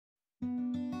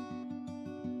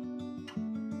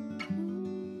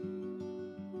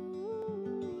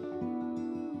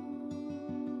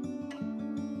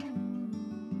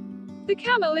The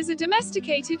camel is a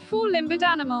domesticated four-limbed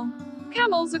animal.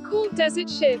 Camels are called desert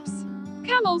ships.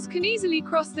 Camels can easily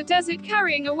cross the desert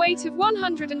carrying a weight of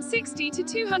 160 to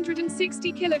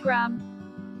 260 kilograms.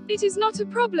 It is not a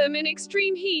problem in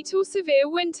extreme heat or severe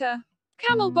winter.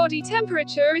 Camel body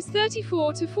temperature is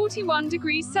 34 to 41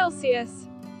 degrees Celsius,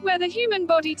 where the human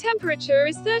body temperature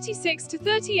is 36 to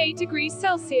 38 degrees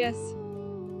Celsius.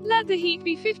 Let the heat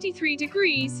be 53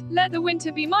 degrees, let the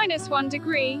winter be -1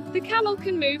 degree, the camel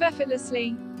can move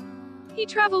effortlessly. He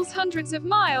travels hundreds of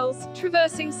miles,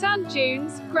 traversing sand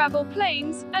dunes, gravel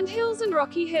plains, and hills and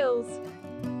rocky hills.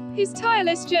 His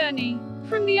tireless journey.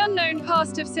 From the unknown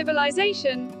past of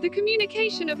civilization, the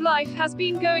communication of life has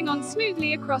been going on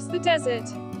smoothly across the desert.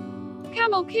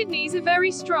 Camel kidneys are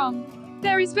very strong.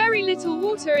 There is very little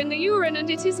water in the urine and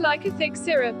it is like a thick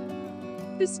syrup.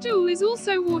 The stool is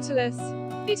also waterless.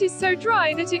 It is so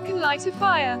dry that it can light a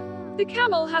fire. The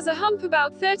camel has a hump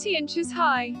about 30 inches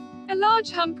high. A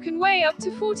large hump can weigh up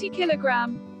to 40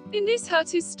 kilograms. In this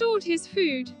hut is stored his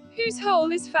food, whose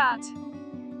whole is fat.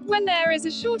 When there is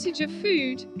a shortage of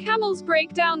food, camels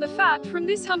break down the fat from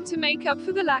this hump to make up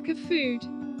for the lack of food.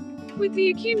 With the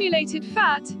accumulated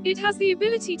fat, it has the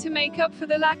ability to make up for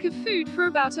the lack of food for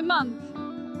about a month.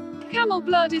 Camel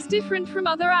blood is different from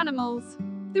other animals.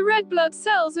 The red blood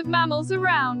cells of mammals are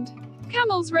round.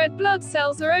 Camel's red blood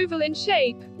cells are oval in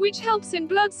shape, which helps in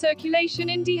blood circulation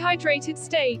in dehydrated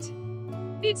state.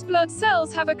 Its blood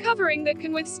cells have a covering that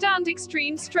can withstand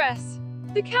extreme stress.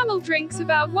 The camel drinks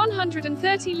about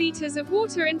 130 liters of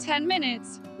water in 10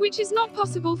 minutes, which is not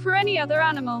possible for any other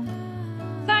animal.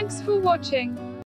 Thanks for watching.